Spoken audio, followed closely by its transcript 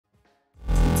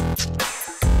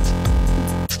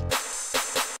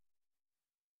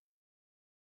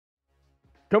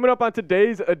Coming up on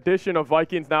today's edition of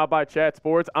Vikings Now by Chat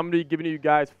Sports, I'm going to be giving you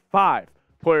guys 5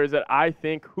 players that I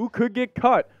think who could get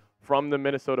cut from the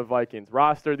Minnesota Vikings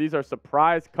roster. These are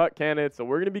surprise cut candidates, so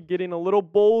we're going to be getting a little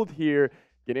bold here,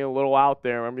 getting a little out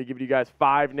there. I'm going to give you guys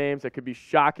 5 names that could be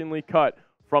shockingly cut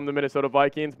from the Minnesota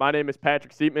Vikings. My name is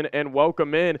Patrick Seatman, and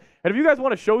welcome in. And if you guys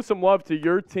want to show some love to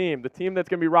your team, the team that's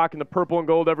going to be rocking the purple and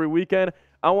gold every weekend,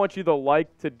 I want you to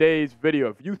like today's video.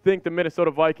 If you think the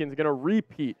Minnesota Vikings are going to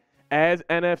repeat as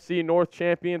NFC North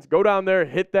champions, go down there,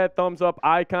 hit that thumbs up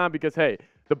icon because, hey,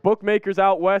 the bookmakers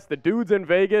out west, the dudes in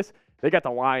Vegas, they got the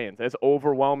Lions as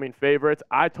overwhelming favorites.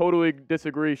 I totally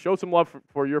disagree. Show some love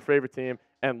for your favorite team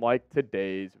and like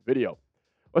today's video.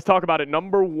 Let's talk about it.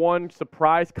 Number 1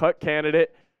 surprise cut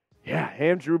candidate,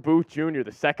 Andrew Booth Jr.,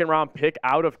 the second-round pick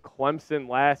out of Clemson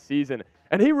last season.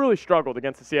 And he really struggled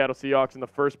against the Seattle Seahawks in the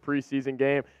first preseason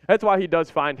game. That's why he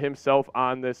does find himself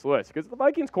on this list. Because the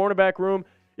Vikings cornerback room,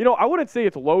 you know, I wouldn't say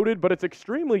it's loaded, but it's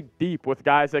extremely deep with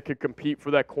guys that could compete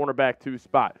for that cornerback 2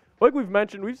 spot. Like we've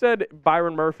mentioned, we've said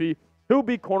Byron Murphy, he'll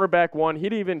be cornerback 1. He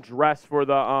didn't even dress for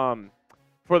the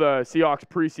Seahawks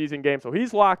preseason game, so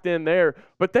he's locked in there.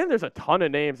 But then there's a ton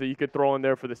of names that you could throw in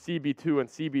there for the CB2 and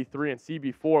CB3 and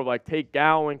CB4, like Tate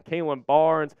Gowan, Kalen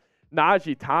Barnes,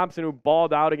 Najee Thompson, who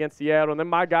balled out against Seattle, and then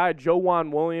my guy,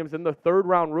 Joejuan Williams, and the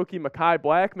third-round rookie, Mekhi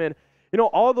Blackman. You know,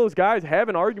 all those guys have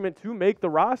an argument to make the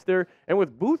roster, and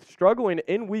with Booth struggling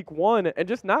in week 1 and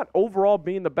just not overall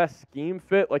being the best scheme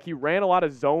fit, like he ran a lot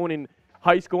of zone in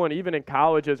high school and even in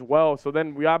college as well. So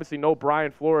then we obviously know Brian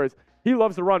Flores, he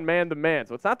loves to run man-to-man,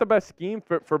 so it's not the best scheme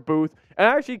fit for Booth. And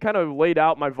I actually kind of laid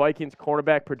out my Vikings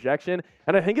cornerback projection,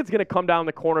 and I think it's going to come down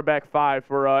to cornerback 5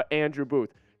 for Andrew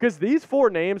Booth. Because these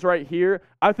 4 names right here,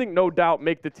 I think no doubt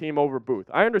make the team over Booth.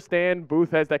 I understand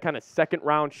Booth has that kind of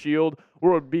second-round shield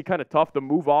where it would be kind of tough to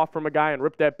move off from a guy and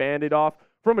rip that Band-Aid off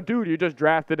from a dude you just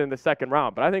drafted in the second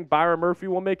round. But I think Byron Murphy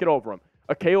will make it over him.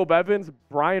 Caleb Evans,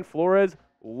 Brian Flores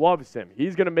loves him.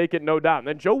 He's going to make it no doubt. And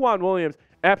then Joejuan Williams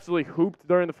absolutely hooped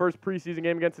during the first preseason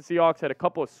game against the Seahawks, had a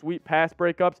couple of sweet pass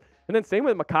breakups. And then same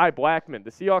with Mekhi Blackman.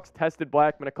 The Seahawks tested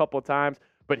Blackman a couple of times,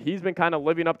 but he's been kind of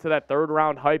living up to that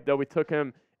third-round hype that we took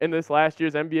him in this last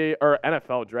year's NBA or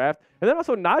NFL draft. And then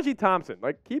also Najee Thompson.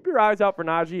 Like, keep your eyes out for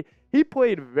Najee. He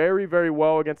played very, very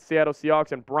well against the Seattle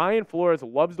Seahawks, and Brian Flores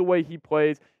loves the way he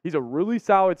plays. He's a really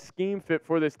solid scheme fit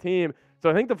for this team.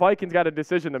 So I think the Vikings got a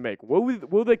decision to make.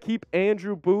 Will they keep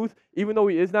Andrew Booth, even though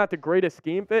he is not the greatest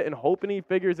scheme fit, and hoping he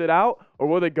figures it out, or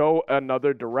will they go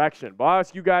another direction? But I'll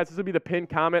ask you guys, this will be the pinned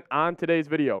comment on today's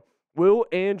video. Will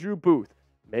Andrew Booth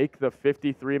make the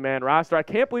 53-man roster? I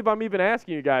can't believe I'm even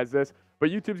asking you guys this, but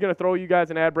YouTube's going to throw you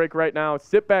guys an ad break right now.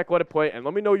 Sit back, let it play, and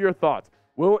let me know your thoughts.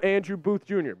 Will Andrew Booth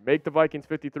Jr. make the Vikings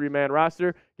 53-man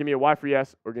roster? Give me a Y for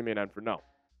yes or give me an N for no.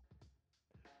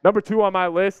 Number 2 on my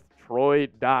list, Troy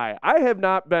Dye. I have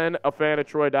not been a fan of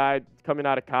Troy Dye coming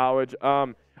out of college.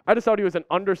 I just thought he was an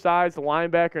undersized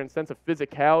linebacker in sense of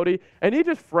physicality, and he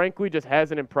just frankly just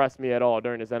hasn't impressed me at all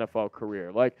during his NFL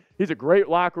career. Like, he's a great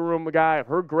locker room guy. I've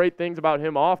heard great things about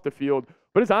him off the field,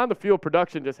 but his on-the-field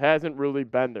production just hasn't really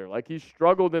been there. Like, he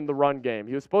struggled in the run game.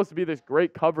 He was supposed to be this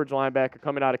great coverage linebacker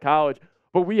coming out of college,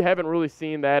 but we haven't really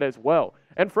seen that as well.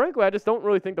 And frankly, I just don't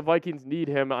really think the Vikings need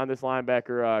him on this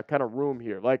linebacker kind of room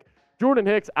here. Like, Jordan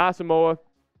Hicks, Asamoah,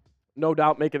 no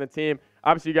doubt making the team.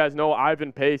 Obviously, you guys know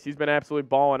Ivan Pace. He's been absolutely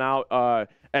balling out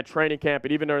at training camp,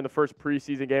 and even during the first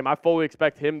preseason game. I fully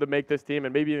expect him to make this team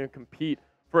and maybe even compete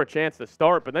for a chance to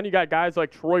start. But then you got guys like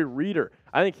Troy Reeder.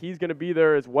 I think he's going to be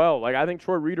there as well. Like, I think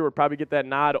Troy Reeder would probably get that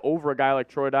nod over a guy like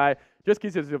Troy Dye just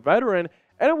because he's a veteran.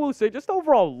 And I will say, just the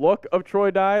overall look of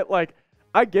Troy Dye, like,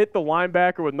 I get the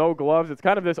linebacker with no gloves. It's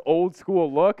kind of this old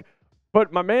school look.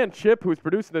 But my man Chip, who's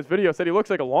producing this video, said he looks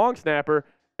like a long snapper.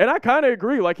 And I kind of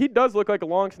agree. Like, he does look like a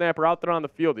long snapper out there on the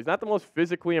field. He's not the most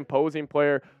physically imposing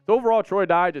player. So overall, Troy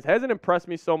Dye just hasn't impressed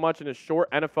me so much in his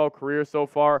short NFL career so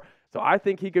far. So I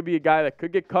think he could be a guy that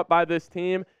could get cut by this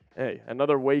team. Hey,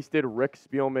 another wasted Rick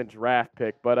Spielman draft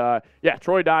pick. But, yeah,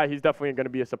 Troy Dye, he's definitely going to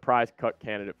be a surprise cut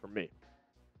candidate for me.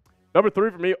 Number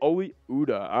 3 for me, Oli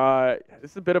Udoh.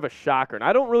 This is a bit of a shocker. And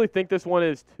I don't really think this one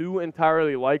is too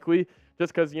entirely likely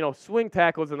just because, you know, swing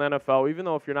tackles in the NFL, even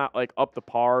though if you're not, like, up to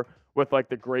par with, like,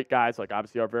 the great guys, like,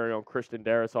 obviously our very own Christian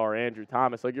Darrisaw or Andrew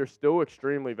Thomas, like, you're still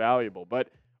extremely valuable. But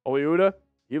Oli Udoh,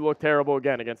 he looked terrible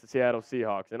again against the Seattle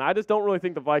Seahawks. And I just don't really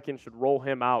think the Vikings should roll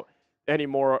him out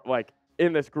anymore, like,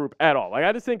 in this group at all. Like,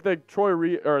 I just think the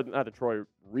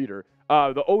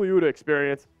the Oli Udoh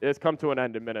experience has come to an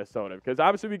end in Minnesota because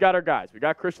obviously we got our guys. We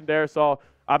got Christian Darrisaw.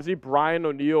 Obviously, Brian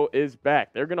O'Neill is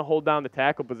back. They're going to hold down the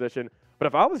tackle position. But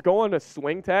if I was going to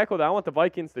swing tackle that I want the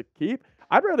Vikings to keep,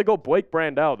 I'd rather go Blake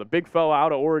Brandel, the big fella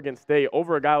out of Oregon State,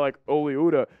 over a guy like Oli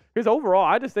Udoh. Because overall,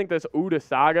 I just think this Udoh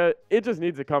saga, it just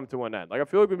needs to come to an end. Like, I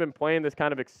feel like we've been playing this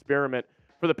kind of experiment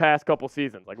for the past couple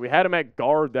seasons. Like, we had him at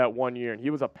guard that one year, and he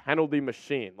was a penalty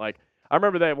machine. Like, I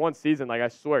remember that one season, like, I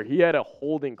swear, he had a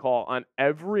holding call on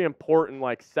every important,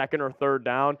 like, second or third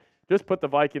down. Just put the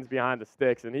Vikings behind the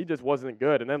sticks, and he just wasn't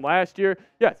good. And then last year,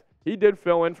 yes, he did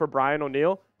fill in for Brian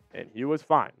O'Neill, and he was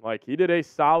fine. Like, he did a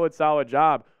solid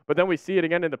job. But then we see it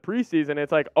again in the preseason.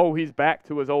 It's like, oh, he's back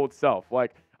to his old self.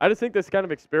 Like, I just think this kind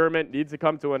of experiment needs to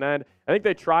come to an end. I think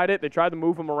they tried it. They tried to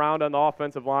move him around on the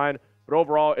offensive line. But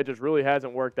overall, it just really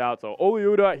hasn't worked out. So Oli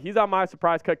Udoh, he's on my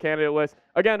surprise cut candidate list.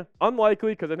 Again,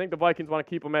 unlikely because I think the Vikings want to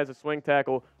keep him as a swing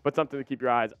tackle, but something to keep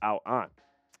your eyes out on.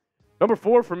 Number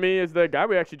 4 for me is the guy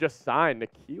we actually just signed,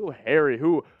 N'Keal Harry,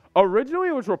 who originally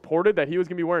it was reported that he was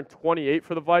going to be wearing 28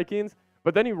 for the Vikings,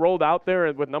 but then he rolled out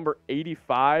there with number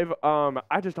 85.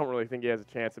 I just don't really think he has a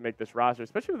chance to make this roster,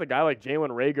 especially with a guy like Jalen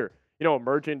Nailor,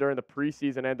 emerging during the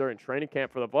preseason and during training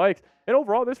camp for the Vikes. And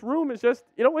overall, this room is just,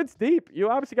 it's deep. You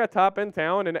obviously got top-end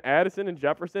talent in Addison and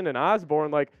Jefferson and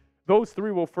Osborn. Like, those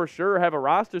 3 will for sure have a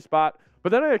roster spot.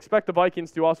 But then I expect the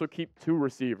Vikings to also keep 2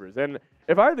 receivers. And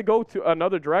if I had to go to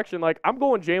another direction, like, I'm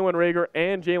going Jalen Nailor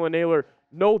and Jalen Nailor,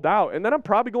 no doubt. And then I'm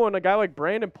probably going a guy like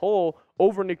Brandon Pohl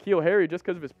over N'Keal Harry just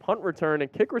because of his punt return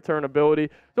and kick return ability.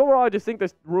 So overall, I just think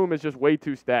this room is just way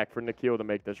too stacked for N'Keal to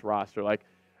make this roster. Like,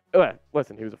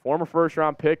 listen, he was a former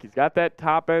first-round pick. He's got that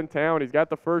top-end talent. He's got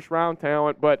the first-round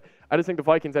talent. But I just think the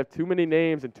Vikings have too many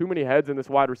names and too many heads in this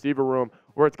wide receiver room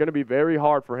where it's going to be very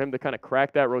hard for him to kind of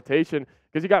crack that rotation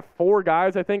because you got 4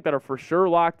 guys, I think, that are for sure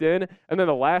locked in. And then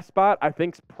the last spot, I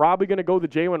think, is probably going to go to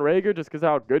Jalen Nailor just because of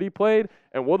how good he played.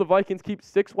 And will the Vikings keep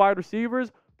 6 wide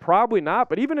receivers? Probably not.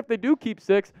 But even if they do keep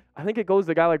 6, I think it goes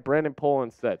to a guy like Brandon Pohl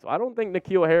instead. So I don't think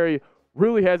N'Keal Harry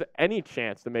really has any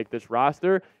chance to make this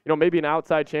roster. Maybe an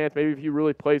outside chance. Maybe if he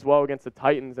really plays well against the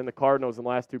Titans and the Cardinals in the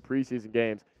last 2 preseason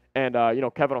games. And,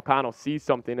 Kevin O'Connell sees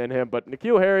something in him. But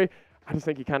N'Keal Harry, I just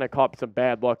think he kind of caught some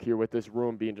bad luck here with this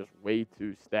room being just way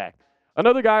too stacked.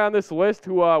 Another guy on this list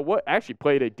who actually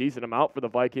played a decent amount for the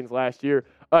Vikings last year,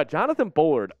 Jonathan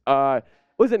Bullard.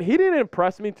 Listen, he didn't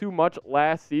impress me too much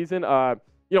last season.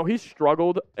 He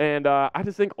struggled. And I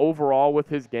just think overall with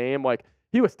his game, like,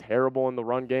 he was terrible in the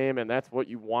run game, and that's what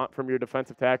you want from your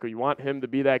defensive tackle. You want him to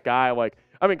be that guy.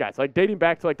 Guys, like dating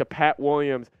back to like the Pat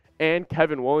Williams and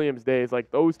Kevin Williams days, like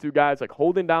those 2 guys, like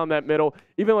holding down that middle,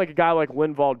 even like a guy like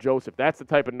Linval Joseph. That's the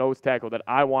type of nose tackle that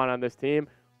I want on this team.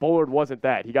 Bullard wasn't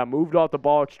that. He got moved off the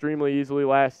ball extremely easily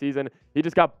last season. He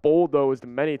just got bulldozed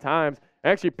many times.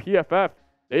 Actually, PFF,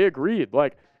 they agreed.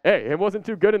 Like, hey, it wasn't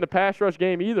too good in the pass rush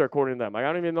game either, according to them. Like, I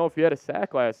don't even know if he had a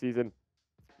sack last season.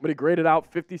 But he graded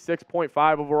out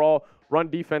 56.5 overall,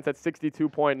 run defense at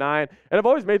 62.9. And I've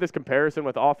always made this comparison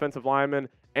with offensive linemen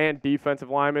and defensive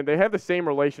linemen. They have the same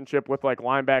relationship with, like,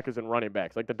 linebackers and running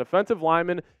backs. Like, the defensive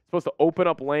lineman is supposed to open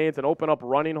up lanes and open up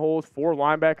running holes for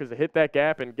linebackers to hit that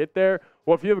gap and get there.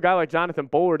 Well, if you have a guy like Jonathan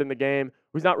Bullard in the game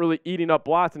who's not really eating up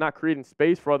blocks and not creating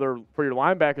space for your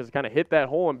linebackers to kind of hit that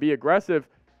hole and be aggressive,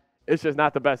 it's just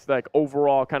not the best, like,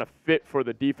 overall kind of fit for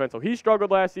the defense. So he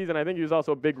struggled last season. I think he was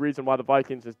also a big reason why the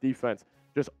Vikings' defense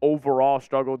just overall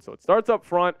struggled. So it starts up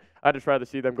front. I'd just rather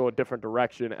see them go a different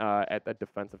direction at that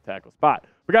defensive tackle spot.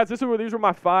 But, guys, these were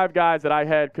my 5 guys that I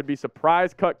had could be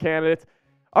surprise cut candidates.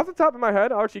 Off the top of my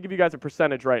head, I'll actually give you guys a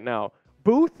percentage right now.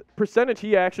 Booth, percentage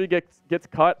he actually gets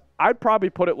cut, I'd probably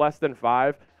put it less than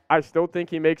 5. I still think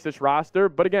he makes this roster.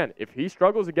 But, again, if he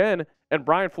struggles again and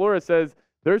Brian Flores says –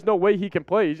 there's no way he can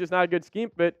play. He's just not a good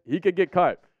scheme fit. He could get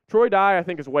cut. Troy Dye, I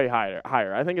think, is way higher.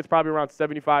 I think it's probably around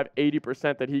 75,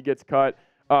 80% that he gets cut.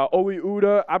 Oli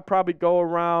Udoh, I'd probably go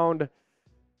around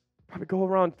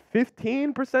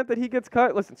 15% that he gets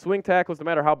cut. Listen, swing tackles, no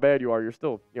matter how bad you are, you're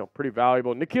still, pretty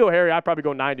valuable. N'Keal Harry, I'd probably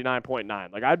go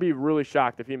 99.9. Like, I'd be really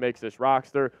shocked if he makes this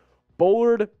roster.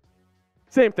 Bullard,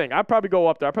 same thing. I'd probably go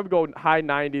up there. I'd probably go high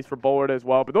 90s for Bullard as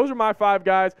well. But those are my 5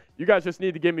 guys. You guys just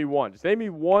need to give me one. Just name me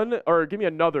one or give me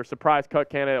another surprise cut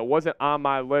candidate that wasn't on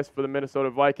my list for the Minnesota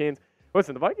Vikings.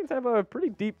 Listen, the Vikings have a pretty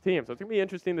deep team, so it's going to be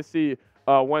interesting to see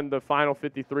when the final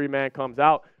 53-man comes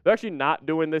out. They're actually not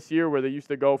doing this year where they used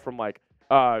to go from like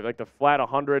the flat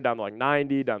 100 down to like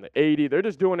 90, down to 80. They're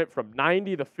just doing it from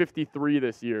 90 to 53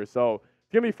 this year. So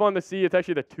it's going to be fun to see. It's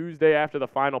actually the Tuesday after the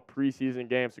final preseason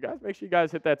game. So, guys, make sure you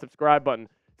guys hit that subscribe button.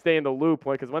 Stay in the loop,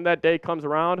 because when that day comes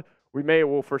around,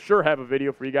 we'll for sure have a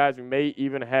video for you guys. We may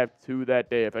even have 2 that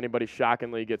day if anybody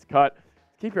shockingly gets cut.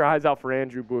 Keep your eyes out for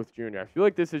Andrew Booth Jr. I feel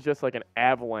like this is just like an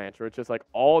avalanche, or it's just like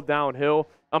all downhill.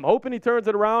 I'm hoping he turns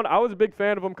it around. I was a big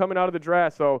fan of him coming out of the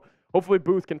draft, so hopefully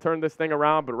Booth can turn this thing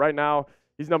around. But right now,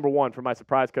 he's number one for my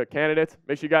surprise cut candidates.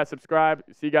 Make sure you guys subscribe.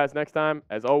 See you guys next time.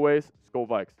 As always, Skol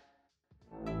Vikes.